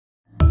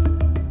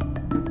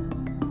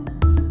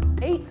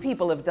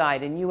people have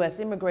died in U.S.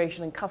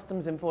 Immigration and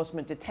Customs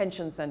Enforcement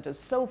detention centers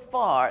so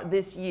far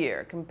this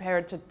year,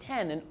 compared to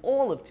 10 in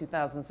all of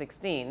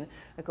 2016,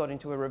 according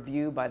to a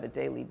review by the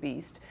Daily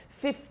Beast.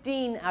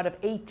 15 out of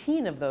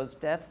 18 of those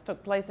deaths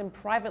took place in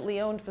privately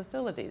owned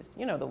facilities.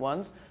 You know, the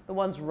ones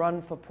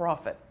run for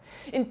profit.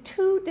 In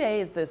 2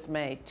 days this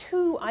May,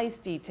 2 ICE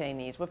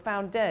detainees were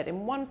found dead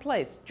in one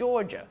place,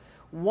 Georgia.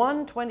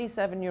 One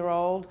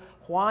 27-year-old,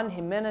 Juan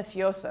Jimenez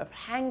Joseph,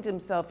 hanged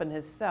himself in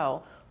his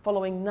cell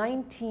following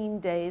 19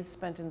 days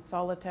spent in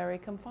solitary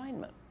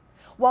confinement.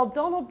 While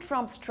Donald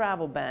Trump's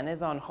travel ban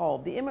is on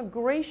hold, the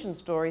immigration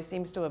story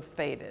seems to have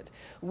faded.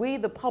 We,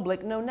 the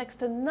public, know next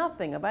to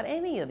nothing about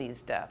any of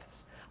these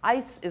deaths.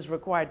 ICE is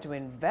required to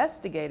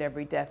investigate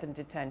every death in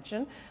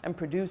detention and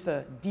produce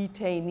a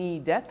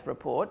detainee death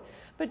report,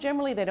 but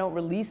generally they don't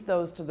release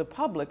those to the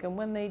public, and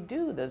when they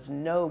do, there's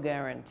no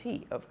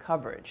guarantee of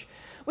coverage.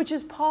 Which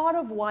is part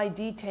of why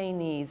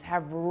detainees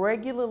have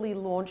regularly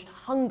launched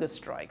hunger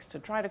strikes to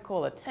try to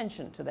call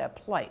attention to their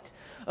plight.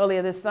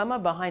 Earlier this summer,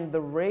 behind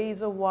the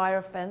razor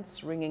wire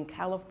fence ringing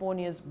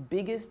California's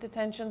biggest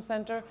detention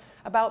center,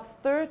 about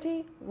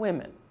 30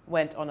 women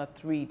went on a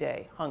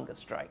 3-day hunger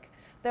strike.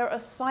 They're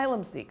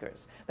asylum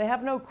seekers. They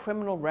have no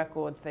criminal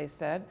records, they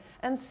said,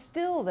 and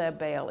still their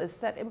bail is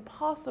set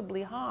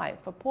impossibly high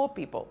for poor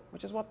people,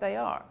 which is what they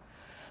are.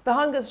 The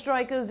hunger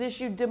strikers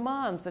issued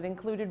demands that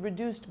included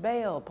reduced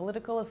bail,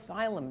 political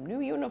asylum, new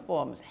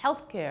uniforms,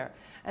 health care,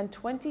 and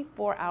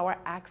 24-hour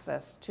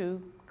access to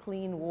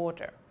clean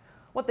water.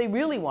 What they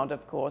really want,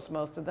 of course,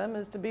 most of them,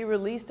 is to be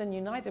released and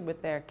united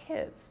with their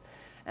kids,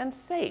 and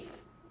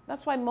safe.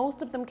 That's why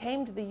most of them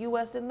came to the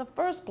U.S. in the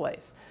first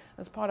place,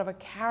 as part of a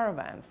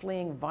caravan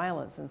fleeing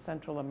violence in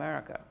Central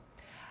America.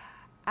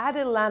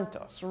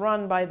 Adelantos,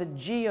 run by the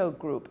Geo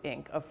Group,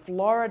 Inc., a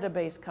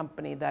Florida-based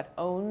company that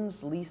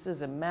owns,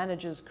 leases, and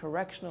manages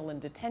correctional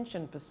and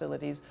detention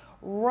facilities,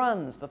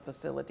 runs the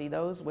facility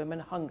those women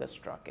hunger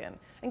struck in.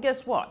 And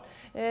guess what?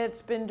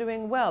 It's been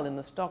doing well in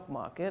the stock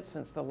market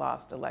since the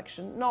last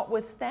election,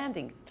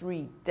 notwithstanding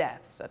 3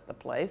 deaths at the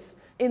place.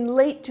 In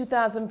late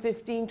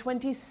 2015,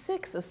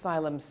 26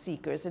 asylum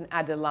seekers in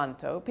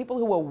Adelanto, people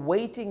who were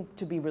waiting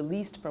to be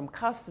released from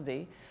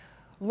custody,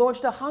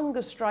 launched a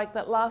hunger strike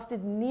that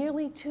lasted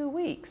nearly 2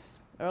 weeks.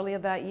 Earlier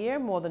that year,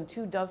 more than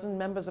 24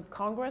 members of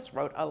Congress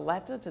wrote a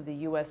letter to the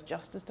U.S.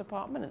 Justice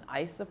Department and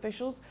ICE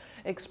officials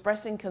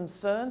expressing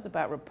concerns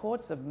about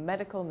reports of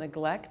medical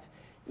neglect.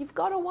 You've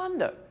got to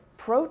wonder,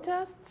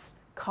 protests,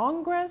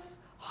 Congress,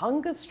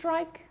 hunger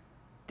strike,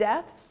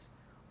 deaths?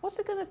 What's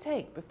it going to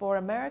take before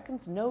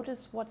Americans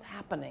notice what's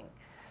happening?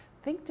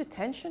 Think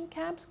detention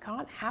camps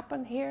can't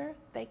happen here?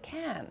 They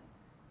can.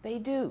 They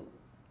do.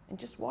 And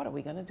just what are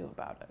we going to do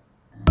about it?